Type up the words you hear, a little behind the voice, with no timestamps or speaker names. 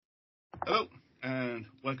Hello, and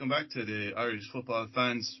welcome back to the Irish Football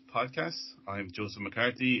Fans Podcast. I'm Joseph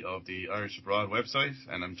McCarthy of the Irish Abroad website,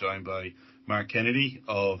 and I'm joined by Mark Kennedy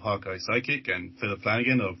of Hawkeye Psychic and Philip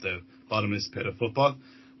Flanagan of the Bottomless Pit of Football.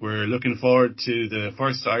 We're looking forward to the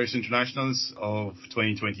first Irish Internationals of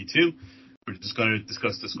 2022. We're just going to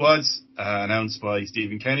discuss the squads announced by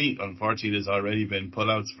Stephen Kenny. Unfortunately, there's already been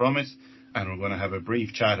pullouts from it. And we're going to have a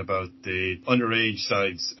brief chat about the underage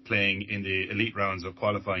sides playing in the elite rounds of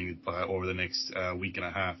qualifying over the next week and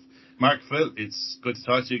a half. Mark, Phil, it's good to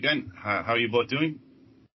talk to you again. How are you both doing?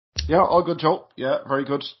 Yeah, all good, Joe. Yeah, very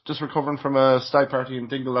good. Just recovering from a stag party in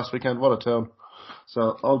Dingle last weekend. What a town.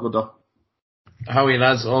 So, all good though. How are you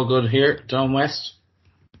lads? All good here, down west.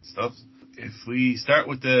 Stuff. If we start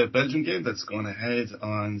with the Belgium game that's going ahead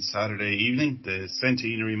on Saturday evening, the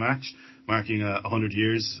centenary match, marking 100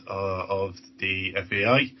 years of the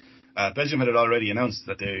FAI. Belgium had already announced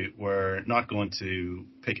that they were not going to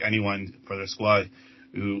pick anyone for their squad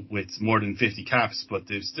with more than 50 caps, but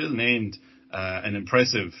they've still named an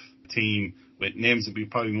impressive team with names that we're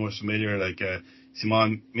probably more familiar, like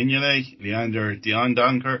Simon Mignolet, Leander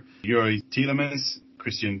Diondanker, Yuri Tielemans,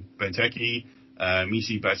 Christian Benteke,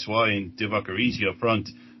 Michy Batshuayi and Divock Origi up front.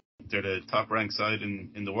 They're the top-ranked side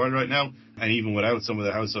in the world right now, and even without some of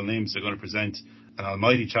the household names, they're going to present an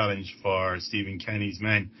almighty challenge for Stephen Kenny's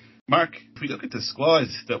men. Mark, if we look at the squad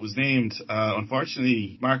that was named,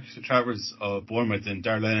 unfortunately, Mark Travers of Bournemouth and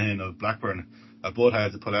Darragh Lenihan of Blackburn both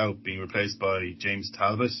had to pull out, being replaced by James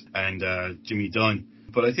Talbot and Jimmy Dunn.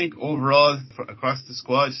 But I think overall, across the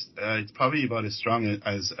squad, it's probably about as strong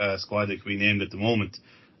as a squad that can be named at the moment.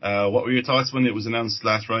 What were your thoughts when it was announced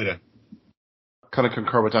last Friday? Kind of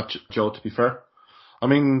concur with that, Joe, to be fair. I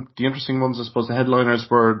mean, the interesting ones, I suppose, the headliners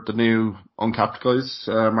were the new uncapped guys.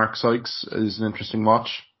 Mark Sykes is an interesting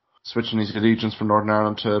watch, switching his allegiance from Northern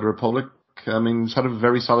Ireland to the Republic. I mean, he's had a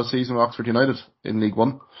very solid season with Oxford United in League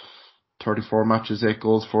One. 34 matches, 8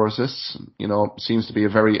 goals, 4 assists. You know, seems to be a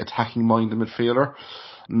very attacking-minded midfielder.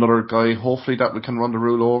 Another guy, hopefully, that we can run the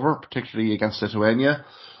rule over, particularly against Lithuania.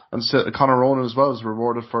 And Conor Ronan as well is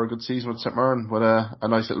rewarded for a good season with St Mirren with a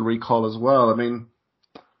nice little recall as well. I mean,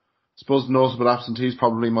 I suppose the notable absentees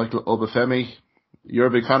probably Michael Obafemi. You're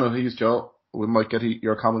a big fan of his, Joe. We might get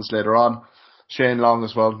your comments later on. Shane Long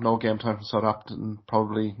as well, no game time for Southampton.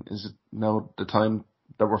 Probably is it now the time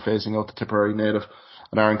that we're phasing out the Tipperary native.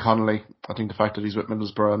 And Aaron Connolly, I think the fact that he's with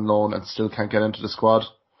Middlesbrough on loan and still can't get into the squad,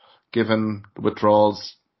 given the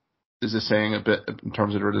withdrawals, is this saying a bit in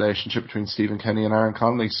terms of the relationship between Stephen Kenny and Aaron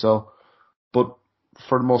Connolly? So, but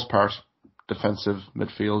for the most part, defensive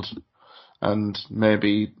midfield, and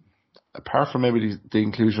maybe, apart from maybe the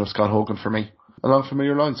inclusion of Scott Hogan for me, along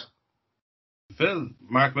familiar lines. Phil,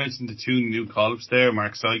 Mark mentioned the two new call-ups there,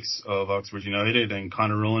 Mark Sykes of Oxford United and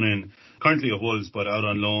Conor Ronan, currently at Wolves but out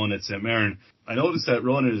on loan at St Mirren. I noticed that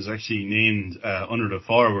Ronan is actually named under the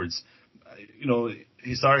forwards. You know,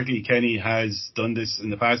 historically, Kenny has done this in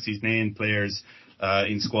the past. He's named players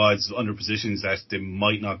in squads under positions that they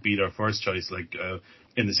might not be their first choice. Like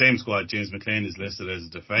in the same squad, James McLean is listed as a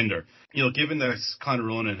defender. You know, given that Conor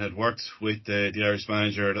Ronan had worked with the Irish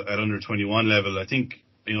manager at under 21 level, I think,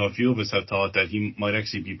 you know, a few of us have thought that he might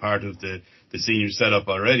actually be part of the senior setup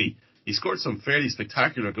already. He scored some fairly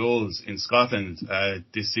spectacular goals in Scotland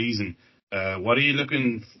this season. What are you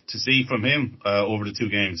looking to see from him over the 2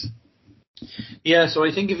 games? Yeah, so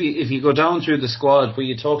I think if you go down through the squad,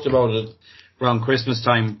 we talked about it around Christmas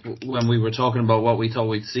time when we were talking about what we thought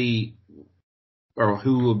we'd see or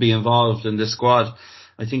who would be involved in this squad.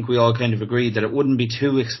 I think we all kind of agreed that it wouldn't be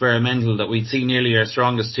too experimental, that we'd see nearly our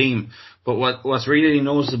strongest team. But what's really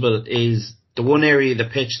noticeable is the one area of the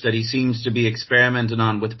pitch that he seems to be experimenting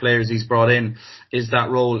on with the players he's brought in is that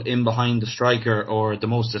role in behind the striker or the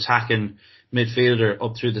most attacking midfielder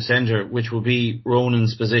up through the centre, which will be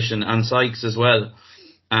Ronan's position and Sykes as well.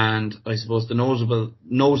 And I suppose the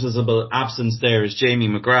noticeable absence there is Jamie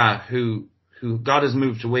McGrath, who got his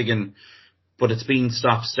move to Wigan, but it's been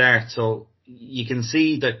stop-start. So you can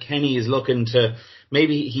see that Kenny is looking to,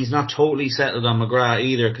 maybe he's not totally settled on McGrath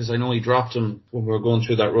either, because I know he dropped him when we were going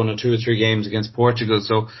through that run of 2 or 3 games against Portugal.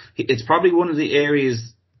 So it's probably one of the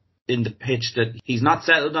areas in the pitch that he's not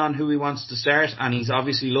settled on who he wants to start, and he's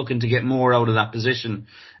obviously looking to get more out of that position.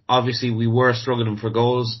 Obviously, we were struggling for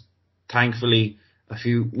goals. Thankfully,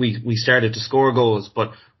 we started to score goals,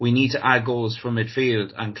 but we need to add goals from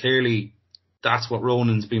midfield, and clearly that's what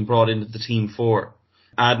Ronan's been brought into the team for,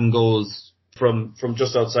 adding goals from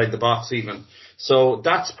just outside the box even. So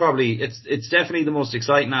that's probably, it's definitely the most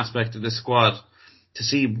exciting aspect of this squad, to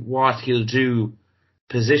see what he'll do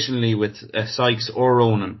positionally with Sykes or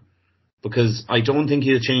Ronan. because I don't think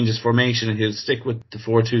he'll change his formation and he'll stick with the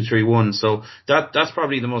 4-2-3-1. So that's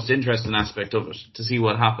probably the most interesting aspect of it, to see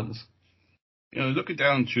what happens. Looking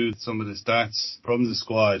down through some of the stats from the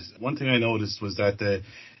squad, one thing I noticed was that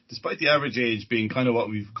despite the average age being kind of what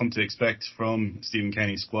we've come to expect from Stephen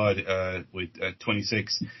Kenny's squad with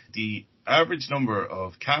 26, the average number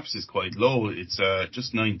of caps is quite low. It's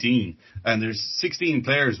just 19, and there's 16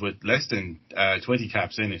 players with less than 20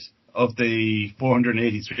 caps in it. Of the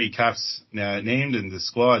 483 caps named in the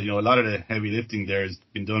squad, a lot of the heavy lifting there has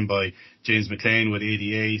been done by James McLean with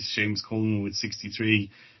 88, Seamus Coleman with 63,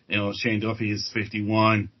 Shane Duffy is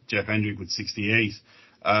 51, Jeff Hendrick with 68.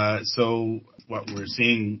 So what we're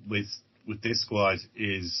seeing with this squad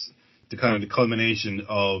is the kind of the culmination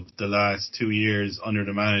of the last 2 years under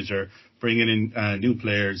the manager, bringing in new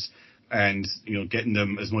players and getting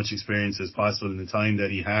them as much experience as possible in the time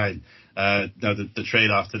that he had. Now the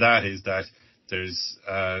trade-off to that is that there's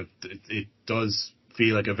it does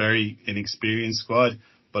feel like a very inexperienced squad,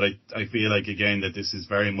 but I feel like again that this is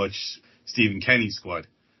very much Stephen Kenny's squad.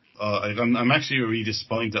 I'm actually really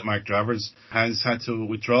disappointed that Mark Travers has had to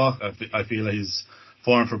withdraw. I feel his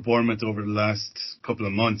form for Bournemouth over the last couple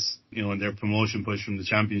of months, and their promotion push from the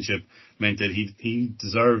Championship meant that he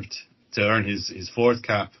deserved to earn his fourth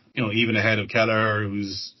cap, even ahead of Kelleher,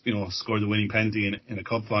 who's, scored the winning penalty in a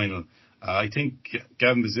cup final. I think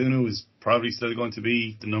Gavin Bazunu is probably still going to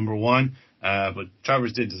be the number one, but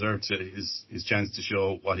Travers did deserve his chance to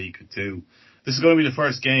show what he could do. This is going to be the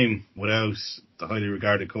first game without the highly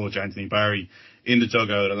regarded coach Anthony Barry in the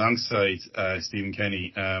dugout alongside Stephen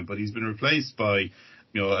Kenny, but he's been replaced by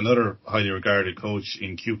another highly regarded coach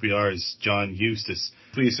in QPR's John Eustace.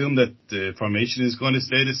 If we assume that the formation is going to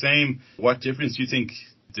stay the same, what difference do you think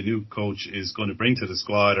the new coach is going to bring to the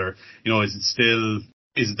squad? Or,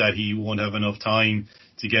 is it that he won't have enough time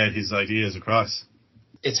to get his ideas across?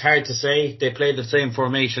 It's hard to say. They played the same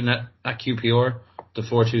formation at QPR, the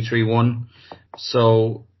 4-2-3-1.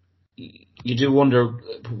 So you do wonder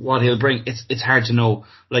what he'll bring. It's hard to know.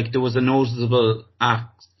 Like, there was a noticeable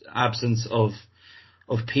absence of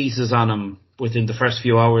pieces on him within the first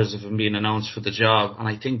few hours of him being announced for the job, and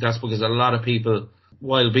I think that's because a lot of people,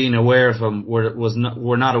 while being aware of him,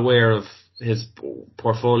 were not aware of his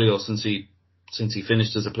portfolio since he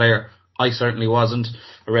finished as a player. I certainly wasn't.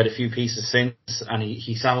 I read a few pieces since, and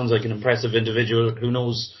he sounds like an impressive individual who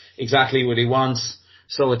knows exactly what he wants.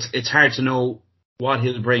 So it's hard to know what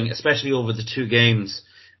he'll bring, especially over the two games.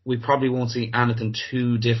 We probably won't see anything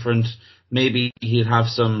too different. Maybe he'll have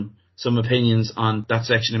some opinions on that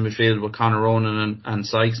section in midfield with Conor Ronan and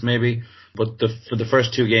Sykes maybe. But for the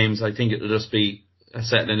first two games, I think it'll just be a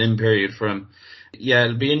settling in period for him. Yeah,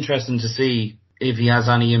 it'll be interesting to see if he has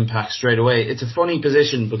any impact straight away. It's a funny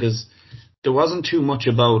position because there wasn't too much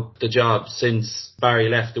about the job since Barry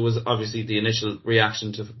left. There was obviously the initial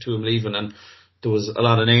reaction to him leaving, and there was a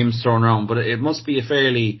lot of names thrown around, but it must be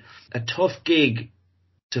a tough gig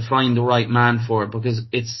to find the right man for, because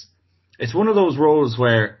it's one of those roles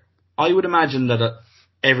where I would imagine that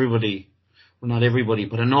everybody, well, not everybody,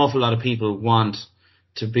 but an awful lot of people want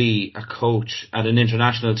to be a coach at an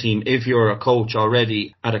international team if you're a coach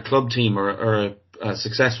already at a club team or a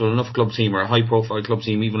successful enough club team or a high profile club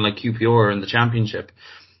team, even like QPR in the Championship.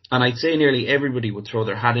 And I'd say nearly everybody would throw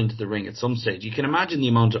their hat into the ring at some stage. You can imagine the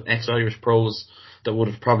amount of ex-Irish pros that would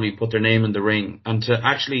have probably put their name in the ring, and to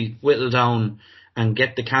actually whittle down and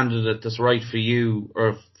get the candidate that's right for you,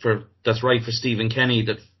 or that's right for Stephen Kenny,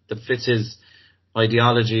 that fits his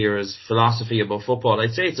ideology or his philosophy about football.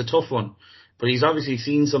 I'd say it's a tough one, but he's obviously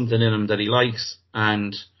seen something in him that he likes,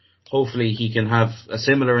 and hopefully he can have a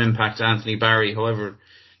similar impact to Anthony Barry, however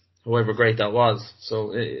great that was.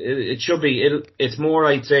 So it should be. It's more,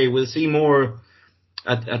 I'd say, we'll see more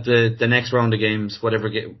at the next round of games, whatever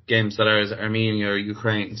games that are Armenia or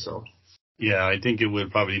Ukraine. So. Yeah, I think it will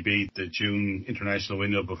probably be the June international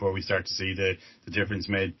window before we start to see the difference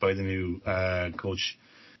made by the new coach.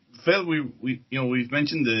 Phil, we've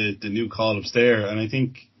mentioned the new call-ups there, and I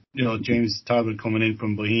think James Talbot coming in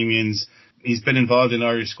from Bohemians. He's been involved in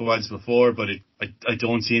Irish squads before, but I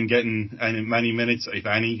don't see him getting many minutes, if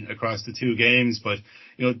any, across the two games. But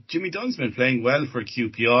Jimmy Dunn's been playing well for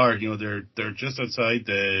QPR. They're just outside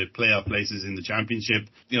the playoff places in the Championship.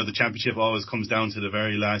 The Championship always comes down to the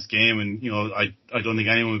very last game, and I don't think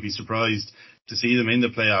anyone would be surprised to see them in the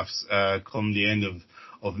playoffs come the end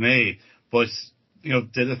of May. But the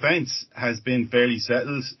defence has been fairly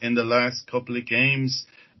settled in the last couple of games.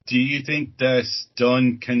 Do you think that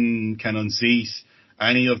Dunn can unseat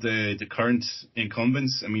any of the current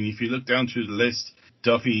incumbents? I mean, if you look down through the list,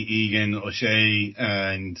 Duffy, Egan, O'Shea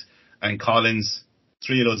and Collins,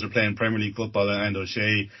 three of those are playing Premier League football, and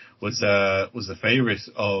O'Shea was a favourite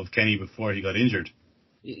of Kenny before he got injured.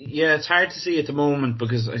 Yeah, it's hard to see at the moment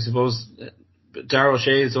because I suppose Darrell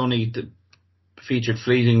O'Shea is only featured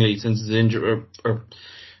fleetingly since his injury, or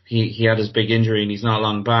he had his big injury and he's not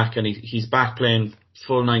long back, and he's back playing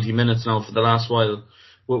full 90 minutes now for the last while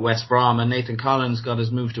with West Brom. And Nathan Collins got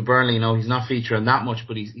his move to Burnley now. He's not featuring that much,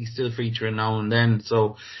 but he's still featuring now and then.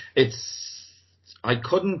 So I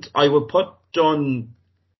would put Dunn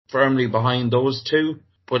firmly behind those two,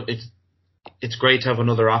 but it's great to have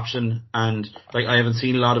another option. And like, I haven't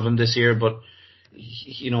seen a lot of him this year, but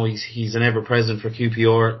he's an ever present for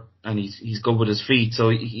QPR, and he's good with his feet, so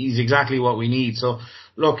he's exactly what we need. So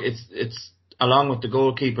look, it's along with the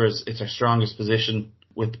goalkeepers, it's our strongest position,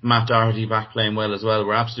 with Matt Doherty back playing well as well.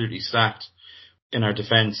 We're absolutely stacked in our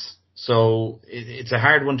defence. So it's a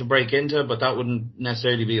hard one to break into, but that wouldn't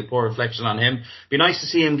necessarily be a poor reflection on him. Be nice to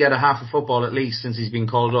see him get a half of football at least since he's been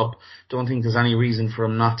called up. Don't think there's any reason for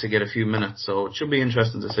him not to get a few minutes, so it should be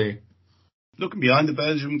interesting to see. Looking beyond the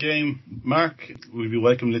Belgium game, Mark, we'll be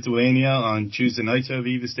welcoming Lithuania on Tuesday night at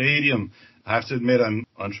Aviva Stadium. I have to admit I'm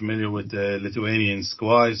unfamiliar with the Lithuanian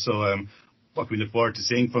squad, so what can we look forward to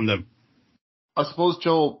seeing from them? I suppose,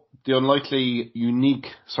 Joe, the unlikely, unique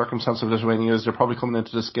circumstance of Lithuania is they're probably coming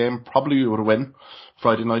into this game probably with a win.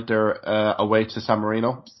 Friday night they're away to San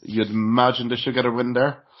Marino. You'd imagine they should get a win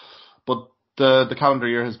there. But the calendar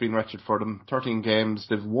year has been wretched for them. 13 games.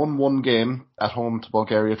 They've won one game at home to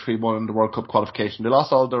Bulgaria, 3-1 in the World Cup qualification. They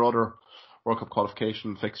lost all their other World Cup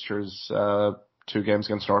qualification fixtures, 2 games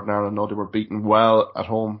against Northern Ireland. No, they were beaten well at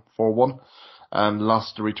home 4-1 and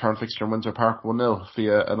lost the return fixture in Windsor Park 1-0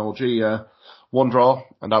 via an OG. One draw,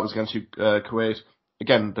 and that was against Kuwait.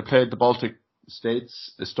 Again, they played the Baltic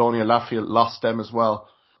states, Estonia, Latvia, lost them as well.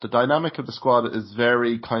 The dynamic of the squad is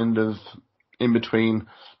very kind of in between.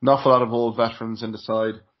 Not a lot of old veterans in the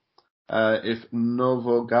side. If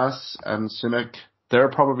Novogas and Simek, they're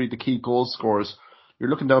probably the key goal scorers. You're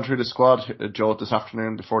looking down through the squad, Joe, this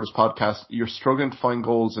afternoon before this podcast. You're struggling to find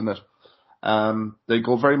goals in it. They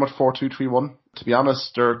go very much 4-2-3-1. To be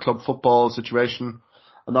honest, their club football situation,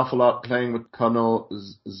 an awful lot playing with Kono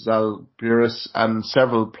Zalgiris and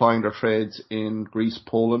several plying their trades in Greece,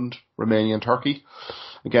 Poland, Romania and Turkey.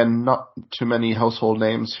 Again, not too many household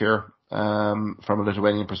names here from a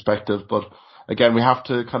Lithuanian perspective, but again, we have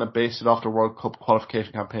to kind of base it off the World Cup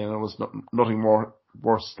qualification campaign, and it was nothing more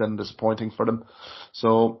worse than disappointing for them.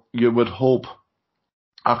 So you would hope,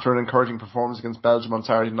 after an encouraging performance against Belgium on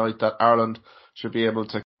Saturday night, that Ireland should be able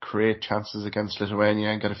to create chances against Lithuania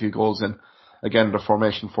and get a few goals in. Again, the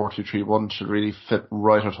formation 4-2-3-1 should really fit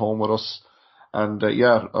right at home with us. And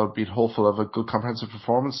I'll be hopeful of a good comprehensive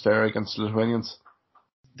performance there against the Lithuanians.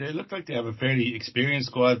 They look like they have a fairly experienced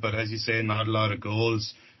squad, but as you say, not a lot of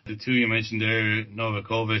goals. The two you mentioned there,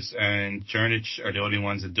 Novakovic and Černić, are the only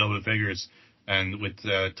ones at double figures, and with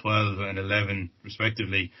 12 and 11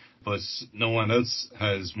 respectively, but no one else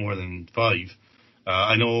has more than 5.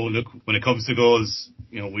 I know, look, when it comes to goals,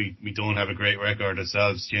 we don't have a great record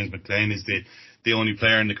ourselves. James McLean is the only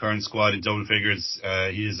player in the current squad in double figures.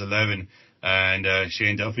 He is 11, and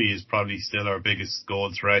Shane Duffy is probably still our biggest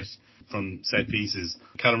goal threat from set pieces.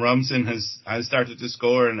 Callum Robinson has started to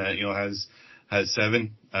score and has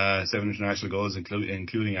 7 international goals,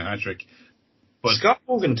 including a hat-trick. But Scott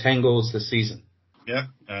Hogan 10 goals this season. Yeah,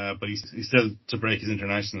 but he's still to break his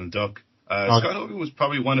international duck. Scott Hogan was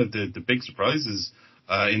probably one of the big surprises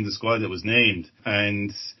in the squad that was named.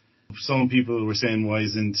 And some people were saying, why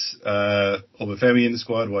isn't Obafemi in the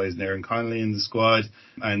squad? Why isn't Aaron Connolly in the squad?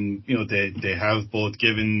 And, they have both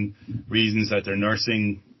given reasons that they're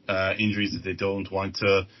nursing injuries that they don't want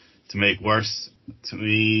to make worse. To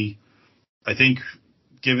me, I think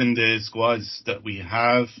given the squads that we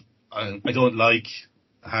have, I don't like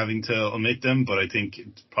having to omit them, but I think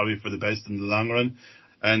it's probably for the best in the long run.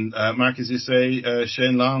 And Mark, as you say,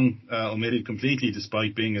 Shane Long omitted completely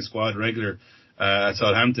despite being a squad regular at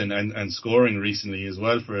Southampton and scoring recently as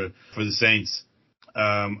well for the Saints.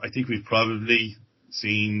 I think we've probably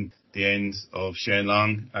seen the end of Shane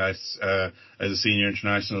Long as a senior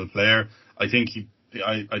international player. I think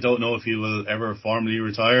I don't know if he will ever formally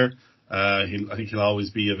retire. I think he'll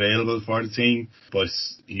always be available for the team, but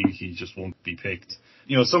he just won't be picked.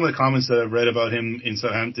 Some of the comments that I've read about him in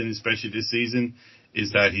Southampton, especially this season,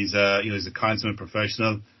 is that he's a consummate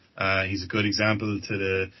professional. He's a good example to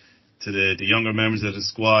the younger members of the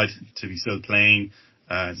squad to be still playing,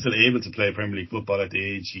 still able to play Premier League football at the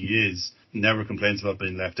age he is. Never complains about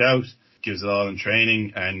being left out. Gives it all in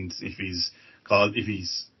training, and if he's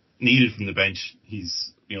needed from the bench,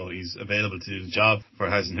 he's available to do the job for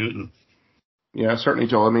Hasenhüttl. Yeah, certainly,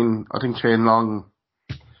 Joe. I mean, I think Shane Long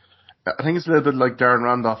I think it's a little bit like Darren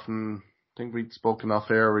Randolph, and I think we'd spoken off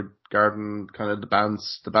air regarding kind of the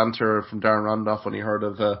banter from Darren Randolph when he heard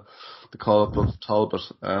of the call up of Talbot.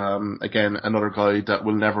 Again, another guy that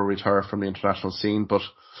will never retire from the international scene, but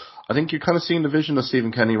I think you're kind of seeing the vision of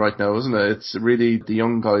Stephen Kenny right now, isn't it? It's really the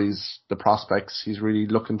young guys, the prospects. He's really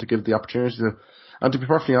looking to give the opportunity to. And to be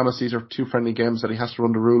perfectly honest, these are two friendly games that he has to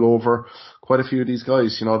run the rule over quite a few of these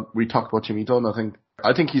guys. You know, we talked about Jimmy Dunn.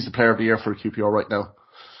 I think he's the player of the year for QPR right now.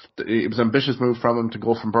 It was an ambitious move from him to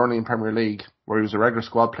go from Burnley in Premier League, where he was a regular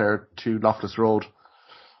squad player, to Loftus Road.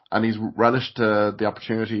 And he's relished the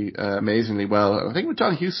opportunity amazingly well. And I think with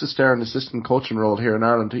John Hughes there in assistant coaching role here in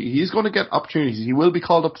Ireland, he's going to get opportunities. He will be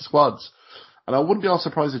called up to squads. And I wouldn't be all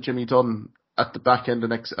surprised if Jimmy Dunn at the back end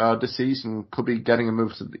of this season could be getting a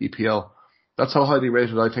move to the EPL. That's how highly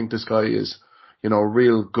rated I think this guy is. You know,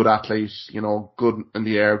 real good athlete, you know, good in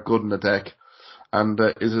the air, good in the deck. And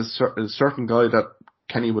is a certain guy that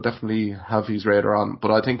Kenny would definitely have his radar on.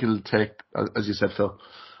 But I think it'll take, as you said, Phil,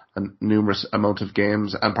 a numerous amount of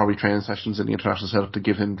games and probably training sessions in the international setup to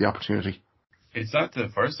give him the opportunity. It's not the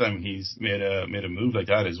first time he's made a move like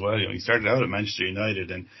that as well. You know, he started out at Manchester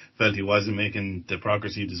United and felt he wasn't making the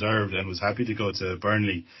progress he deserved and was happy to go to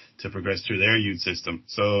Burnley to progress through their youth system.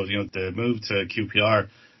 So, you know, the move to QPR,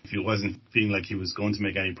 if he wasn't feeling like he was going to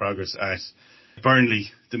make any progress at Burnley,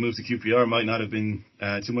 the move to QPR might not have been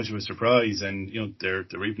too much of a surprise, and you know they're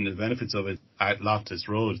reaping the benefits of it at Loftus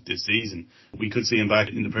Road this season. We could see him back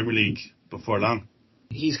in the Premier League before long.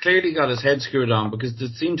 He's clearly got his head screwed on, because there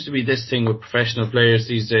seems to be this thing with professional players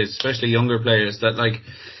these days, especially younger players, that like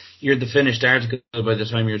you're the finished article by the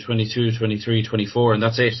time you're 22, 23, 24, and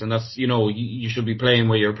that's it. And that's, you know, you should be playing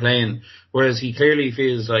where you're playing. Whereas he clearly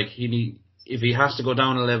feels like if he has to go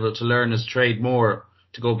down a level to learn his trade more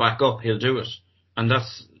to go back up, he'll do it. And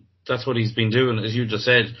that's what he's been doing, as you just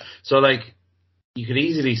said. So like, you could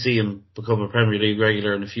easily see him become a Premier League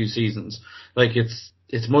regular in a few seasons. Like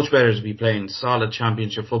it's much better to be playing solid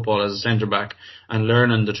championship football as a centre back and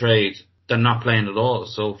learning the trade than not playing at all.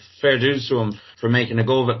 So fair dues to him for making a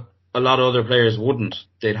go of it. A lot of other players wouldn't.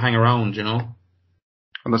 They'd hang around, you know.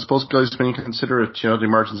 And I suppose, guys, when you consider it, you know, the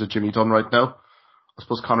emergence of Jimmy Dunn right now, I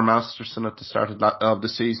suppose Conor Masterson at the start of the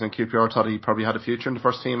season in QPR thought he probably had a future in the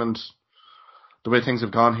first team, and the way things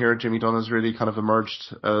have gone here, Jimmy Dunn has really kind of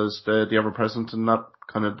emerged as the ever-present in that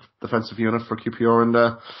kind of defensive unit for QPR,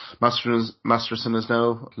 and Masterson is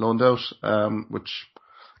now loaned out, which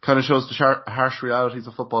kind of shows the harsh realities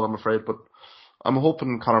of football, I'm afraid. But I'm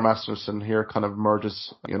hoping Conor Masterson here kind of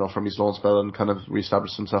emerges, you know, from his loan spell and kind of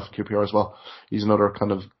reestablishes himself at QPR as well. He's another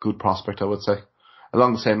kind of good prospect, I would say.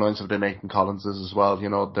 Along the same lines of the Nathan Collinses as well. You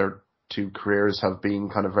know, their two careers have been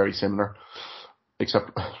kind of very similar,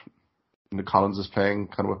 except the Collins is playing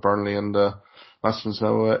kind of with Burnley, and Masterson's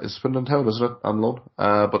now is Swindon Town, isn't it, on loan?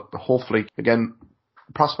 But hopefully, again,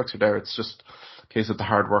 prospects are there. It's just a case of the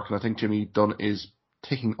hard work, and I think Jimmy Dunn is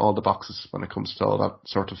ticking all the boxes when it comes to all that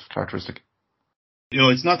sort of characteristic. You know,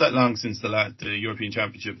 it's not that long since the European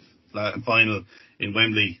Championship final in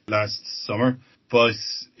Wembley last summer, but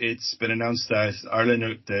it's been announced that Ireland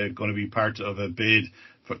are going to be part of a bid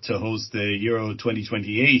to host the Euro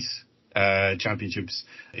 2028 championships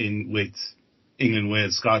with England,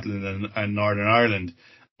 Wales, Scotland and Northern Ireland.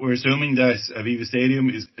 We're assuming that Aviva Stadium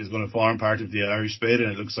is going to form part of the Irish bid,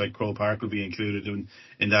 and it looks like Croke Park will be included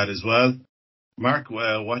in that as well. Mark,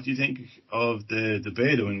 what do you think of the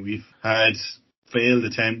bid? I mean, we've had failed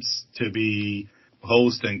attempts to be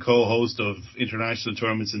host and co-host of international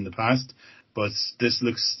tournaments in the past, but this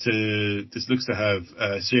looks to have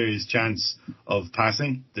a serious chance of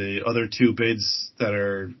passing. The other two bids that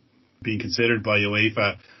are being considered by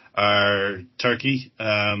UEFA are Turkey,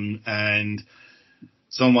 and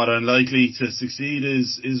somewhat unlikely to succeed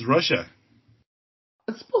is Russia.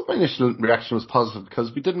 I suppose my initial reaction was positive,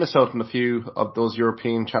 because we did miss out on a few of those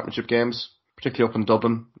European Championship games, particularly up in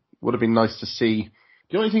Dublin. Would have been nice to see.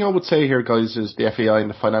 The only thing I would say here, guys, is the FAI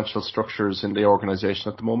and the financial structures in the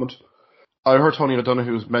organisation at the moment. I heard Tony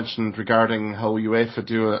O'Donoghue mentioned regarding how UEFA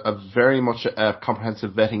do a very much a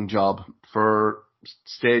comprehensive vetting job for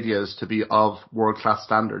stadias to be of world-class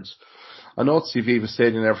standards. I know it's the Aviva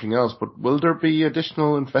Stadium and everything else, but will there be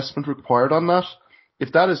additional investment required on that?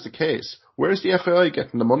 If that is the case, where's the FAI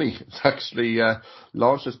getting the money to actually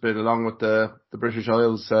launch this bid along with the British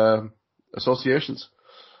Isles associations?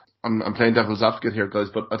 I'm playing devil's advocate here, guys,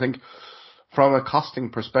 but I think from a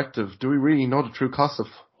costing perspective, do we really know the true cost of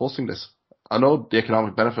hosting this? I know the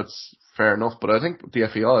economic benefits, fair enough, but I think with the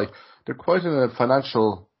FAI, they're quite in a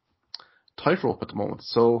financial tightrope at the moment.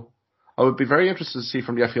 So I would be very interested to see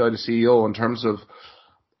from the FAI, the CEO, in terms of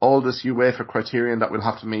all this UEFA criterion that we'll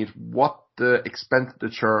have to meet, what the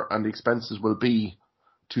expenditure and the expenses will be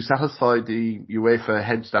to satisfy the UEFA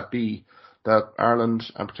heads that be, that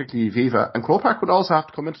Ireland and particularly Viva and Croke Park would also have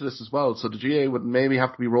to come into this as well. So the GA would maybe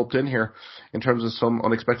have to be roped in here in terms of some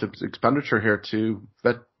unexpected expenditure here to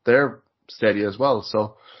vet their stadia as well.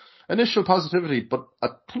 So initial positivity, but I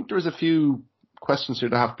think there's a few questions here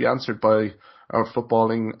that have to be answered by our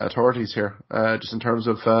footballing authorities here, just in terms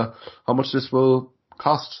of how much this will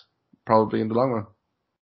cost probably in the long run.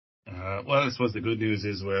 Well, I suppose the good news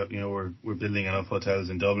is we're building enough hotels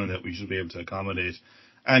in Dublin that we should be able to accommodate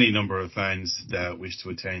any number of fans that wish to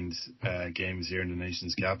attend games here in the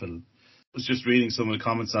nation's capital. I was just reading some of the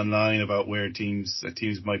comments online about where teams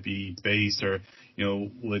might be based, or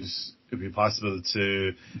would it be possible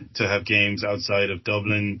to have games outside of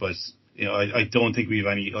Dublin? But I don't think we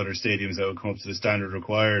have any other stadiums that would come up to the standard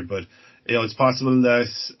required. But it's possible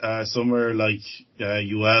that somewhere like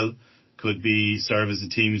UL could serve as a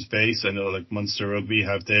team's base. I know like Munster Rugby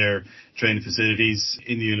have their training facilities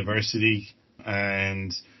in the university,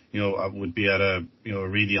 and would be at a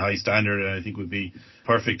really high standard, and I think would be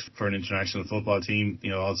perfect for an international football team.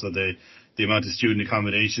 Also the amount of student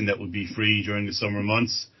accommodation that would be free during the summer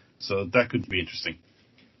months, so that could be interesting.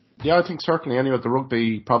 Yeah, I think certainly any of the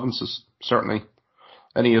rugby provinces, certainly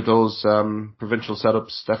any of those provincial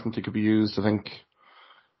setups definitely could be used. I think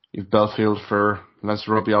you've Belfield for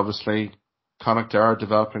Leinster Rugby, obviously. Connacht, they are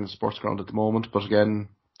developing the sports ground at the moment, but again,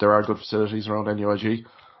 there are good facilities around NUIG.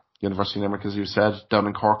 University of Limerick, as you said, down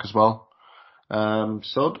in Cork as well.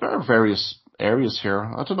 So there are various areas here.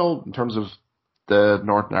 I don't know, in terms of the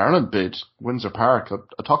Northern Ireland bid, Windsor Park,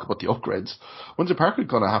 I talk about the upgrades. Windsor Park is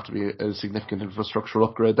going to have to be a significant infrastructural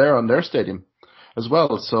upgrade there on their stadium as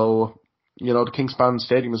well. So, the Kingspan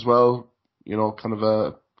Stadium as well, kind of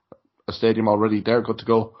a stadium already there, good to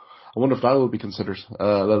go. I wonder if that will be considered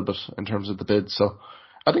a little bit in terms of the bid. So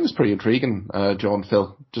I think it's pretty intriguing, Joe and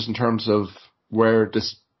Phil, just in terms of where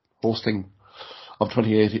this hosting of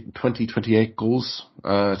 2028 goes,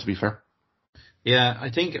 to be fair. Yeah, I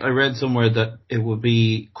think I read somewhere that it would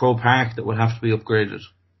be Croke Park that would have to be upgraded.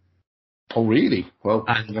 Oh, really? Well,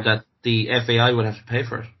 and that the FAI would have to pay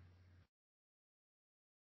for it.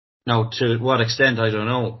 Now, to what extent, I don't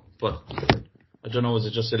know, but I don't know, is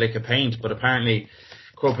it just a lick of paint? But apparently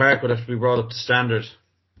Croke Park would have to be brought up to standard,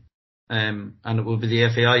 and it would be the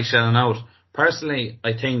FAI shelling out. Personally,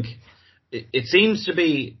 I think it seems to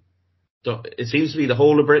be the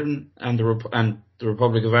whole of Britain and the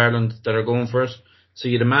Republic of Ireland that are going for it. So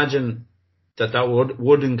you'd imagine that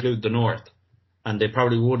would include the North, and they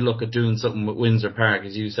probably would look at doing something with Windsor Park,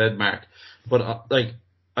 as you said, Mark. But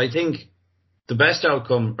I think the best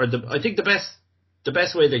outcome, or I think the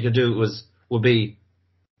best way they could do it would be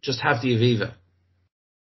just have the Aviva.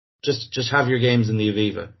 Just have your games in the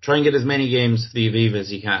Aviva. Try and get as many games to the Aviva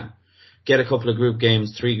as you can. Get a couple of group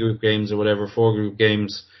games, 3 group games or whatever, 4 group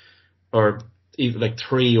games, or even like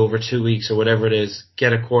 3 over 2 weeks or whatever it is.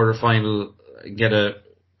 Get a quarter final,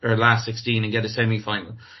 or last 16 and get a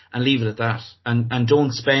semi-final, and leave it at that. And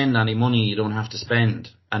don't spend any money you don't have to spend,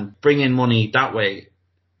 and bring in money that way,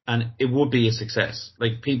 and it would be a success.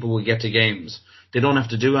 Like, people will get to games. They don't have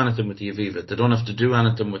to do anything with the Aviva. They don't have to do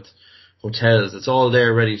anything with hotels. It's all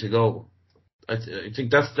there ready to go. I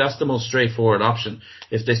think that's the most straightforward option.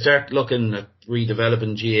 If they start looking at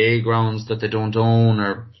redeveloping GA grounds that they don't own,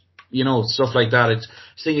 or stuff like that, I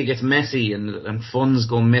think it gets messy and funds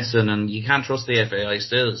go missing, and you can't trust the FAI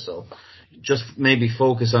still. So just maybe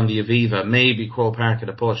focus on the Aviva, maybe Croke Park at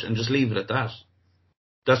a push, and just leave it at that.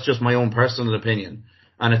 That's just my own personal opinion,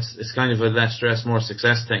 and it's kind of a less stress, more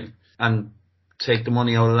success thing, and take the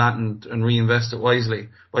money out of that and reinvest it wisely.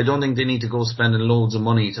 But I don't think they need to go spending loads of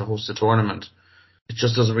money to host a tournament. It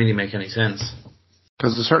just doesn't really make any sense.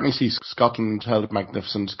 Because I certainly see Scotland held a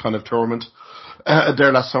magnificent kind of tournament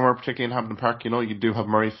there last summer, particularly in Hampden Park. You do have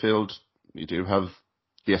Murrayfield, you do have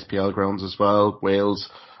the SPL grounds as well, Wales.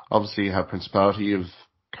 Obviously you have Principality, you have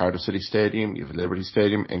Cardiff City Stadium, you have Liberty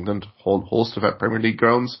Stadium, England, whole host of Premier League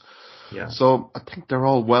grounds. Yeah. So I think they're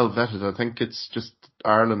all well vetted. I think it's just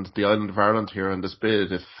Ireland, the island of Ireland here in this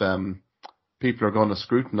bid. If people are going to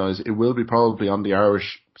scrutinise, it will be probably on the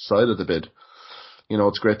Irish side of the bid.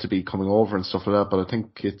 It's great to be coming over and stuff like that, but I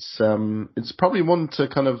think it's probably one to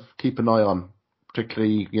kind of keep an eye on.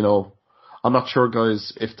 Particularly, I'm not sure,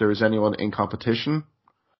 guys, if there is anyone in competition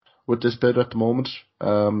with this bid at the moment.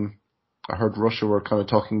 I heard Russia were kind of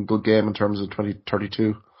talking good game in terms of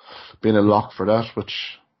 2032 being a lock for that, which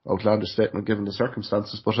outlandish statement given the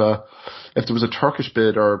circumstances. But if there was a Turkish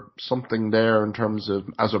bid or something there in terms of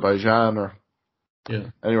Azerbaijan or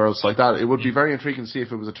anywhere else like that, it would be very intriguing to see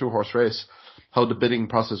if it was a 2-horse race, how the bidding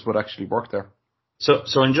process would actually work there.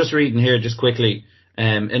 So I'm just reading here just quickly.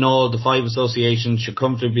 In all, the 5 associations should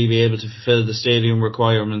comfortably be able to fulfil the stadium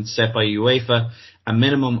requirements set by UEFA. A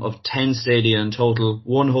minimum of 10 stadia in total,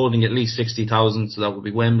 1 holding at least 60,000, so that would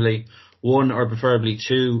be Wembley. 1 or preferably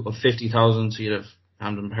 2 of 50,000, so you'd have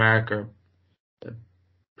Hampden Park or the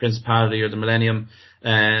Principality or the Millennium.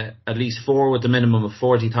 At least 4 with a minimum of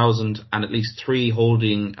 40,000, and at least 3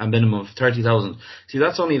 holding a minimum of 30,000. See,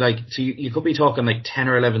 that's only so you could be talking 10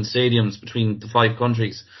 or 11 stadiums between the 5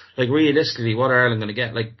 countries. Realistically, what are Ireland going to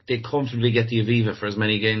get? They'd comfortably get the Aviva for as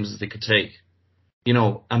many games as they could take.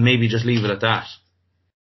 And maybe just leave it at that.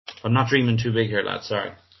 I'm not dreaming too big here, lads,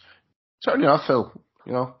 sorry. Certainly not, Phil.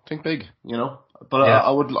 Think big, But yeah.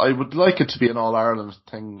 I would like it to be an All-Ireland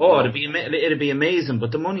thing. Oh, it'd be amazing,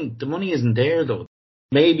 but the money isn't there, though.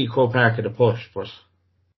 Maybe Croke Park at a push, but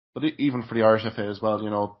even for the Irish FA as well,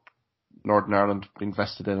 Northern Ireland being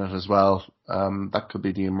vested in it as well, that could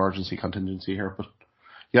be the emergency contingency here. But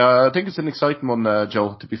yeah, I think it's an exciting one,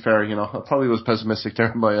 Joe, to be fair. I probably was pessimistic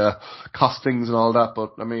there in my costings and all that,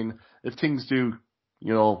 but I mean, if things do,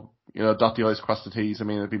 dot the I's, cross the T's, I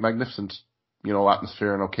mean, it'd be magnificent,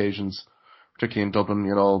 atmosphere and occasions, particularly in Dublin,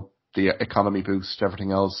 the economy boost,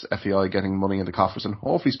 everything else, FEI getting money in the coffers and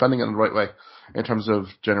hopefully spending it in the right way in terms of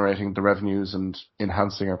generating the revenues and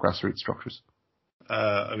enhancing our grassroots structures.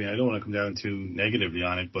 I mean, I don't want to come down too negatively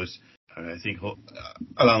on it, but I think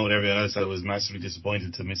along with everyone else, I was massively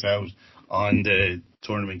disappointed to miss out on the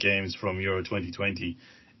tournament games from Euro 2020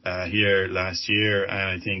 here last year.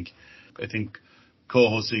 And I think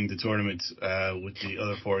co-hosting the tournament with the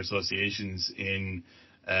other 4 associations in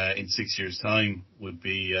 6 years' time would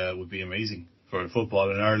be amazing for football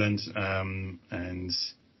in Ireland, and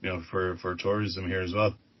for tourism here as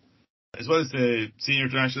well. As well as the senior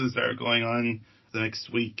internationals that are going on the next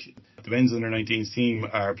week, the men's under-19s team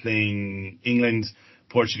are playing England,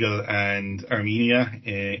 Portugal and Armenia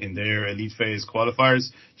in their elite phase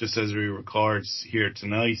qualifiers. Just as we record here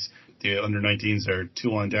tonight, the under-19s are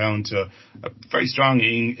 2-1 down to a very strong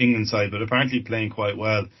England side, but apparently playing quite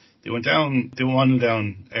well. They went 1-0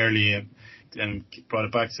 down early and brought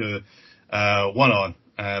it back to 1-1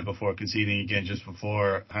 before conceding again just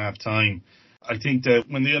before half time. I think that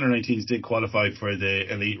when the under-19s did qualify for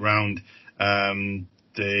the elite round,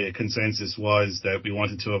 the consensus was that we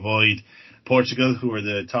wanted to avoid Portugal, who were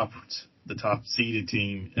the top seeded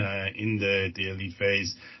team in the elite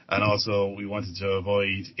phase, and also we wanted to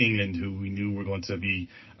avoid England, who we knew were going to be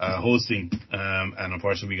hosting, and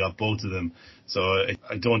unfortunately we got both of them. So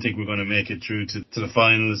I don't think we're going to make it through to the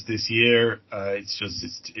finals this year. It's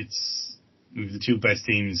the 2 best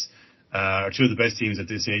teams, or 2 of the best teams at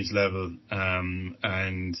this age level,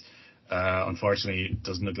 and unfortunately it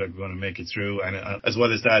doesn't look like we're going to make it through. And as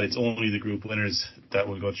well as that, it's only the group winners that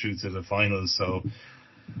will go through to the finals. So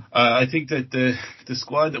I think that the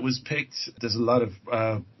squad that was picked, there's a lot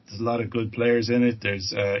of good players in it.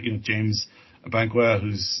 There's James Abankwah,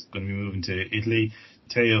 who's going to be moving to Italy,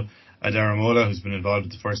 Teo Adaramola, who's been involved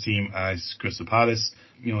with the first team at Crystal Palace.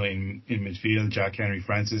 In midfield, Jack Henry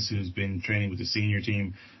Francis, who's been training with the senior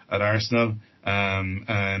team at Arsenal,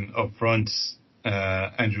 and up front,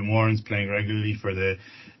 Andrew Moran's playing regularly for the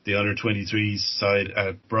under-23s side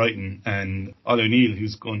at Brighton, and Ol O'Neill,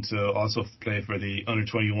 who's going to also play for the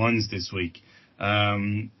under-21s this week.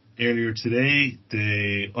 Earlier today,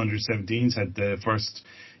 the under-17s had the first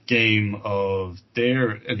game of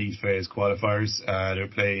their elite phase qualifiers. They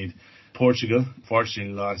played Portugal,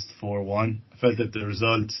 fortunately lost 4-1. I felt that the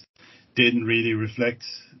result didn't really reflect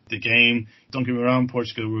the game. Don't get me wrong,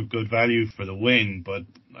 Portugal were good value for the win, but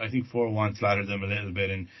I think 4-1 flattered them a little bit,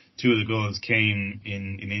 and 2 of the goals came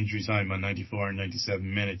in injury time on 94 and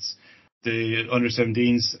 97 minutes. The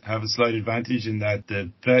under-17s have a slight advantage in that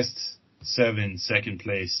the best 7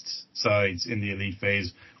 second-placed sides in the elite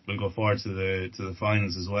phase will go forward to the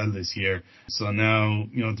finals as well this year. So now,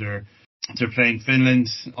 they're playing Finland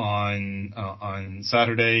on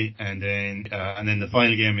Saturday, and then the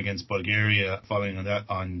final game against Bulgaria following on that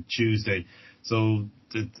on Tuesday. So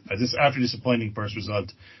after disappointing first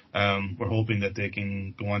result, we're hoping that they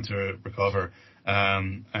can go on to recover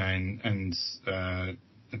and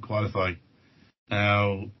qualify.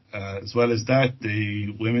 Now, as well as that,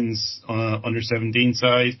 the women's under-17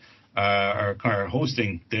 side are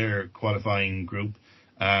hosting their qualifying group.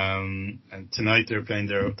 And tonight they're playing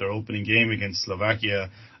their opening game against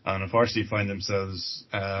Slovakia, and unfortunately find themselves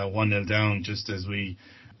 1-0 down just as we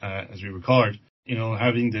record.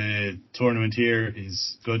 Having the tournament here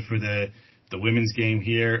is good for the women's game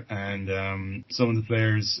here, and some of the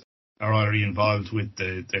players are already involved with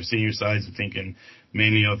their senior sides. I'm thinking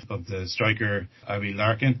mainly of the striker Abby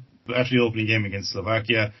Larkin. But after the opening game against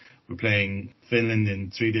Slovakia, we're playing Finland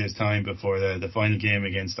in 3 days' time before the final game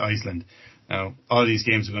against Iceland. Now, all these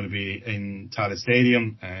games are going to be in Tallaght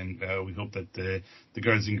Stadium, and we hope that the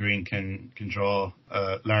girls in green can draw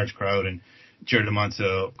a large crowd and cheer them on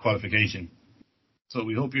to qualification. So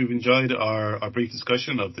we hope you've enjoyed our brief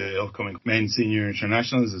discussion of the upcoming men's senior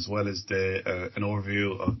internationals, as well as an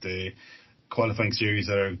overview of the qualifying series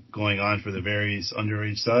that are going on for the various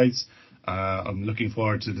underage sides. I'm looking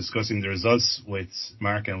forward to discussing the results with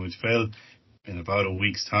Mark and with Phil in about a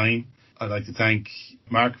week's time. I'd like to thank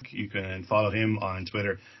Mark. You can follow him on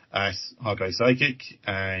Twitter at Hawkeye Psychic,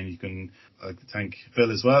 and I'd like to thank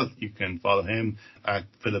Phil as well. You can follow him at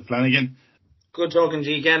Philip Flanagan. Good talking to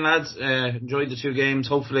you again, lads. Enjoyed the 2 games.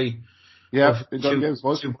 Hopefully, two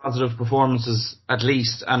positive performances at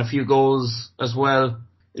least, and a few goals as well.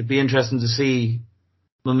 It'd be interesting to see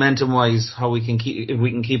momentum-wise if we can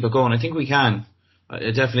keep it going. I think we can.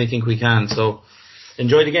 I definitely think we can. So,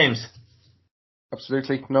 enjoy the games.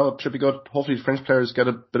 Absolutely. No, it should be good. Hopefully the French players get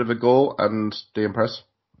a bit of a go and they impress.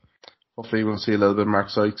 Hopefully we'll see a little bit of Mark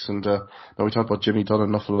Sykes, and now we talked about Jimmy Dunn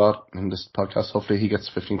enough a lot in this podcast. Hopefully he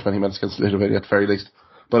gets 15-20 minutes against Lithuania at the very least.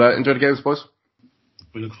 But enjoy the games, boys.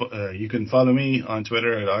 You can follow me on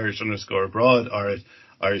Twitter at Irish_abroad or at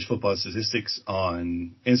Irish Football Statistics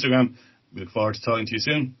on Instagram. We look forward to talking to you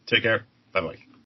soon. Take care. Bye bye.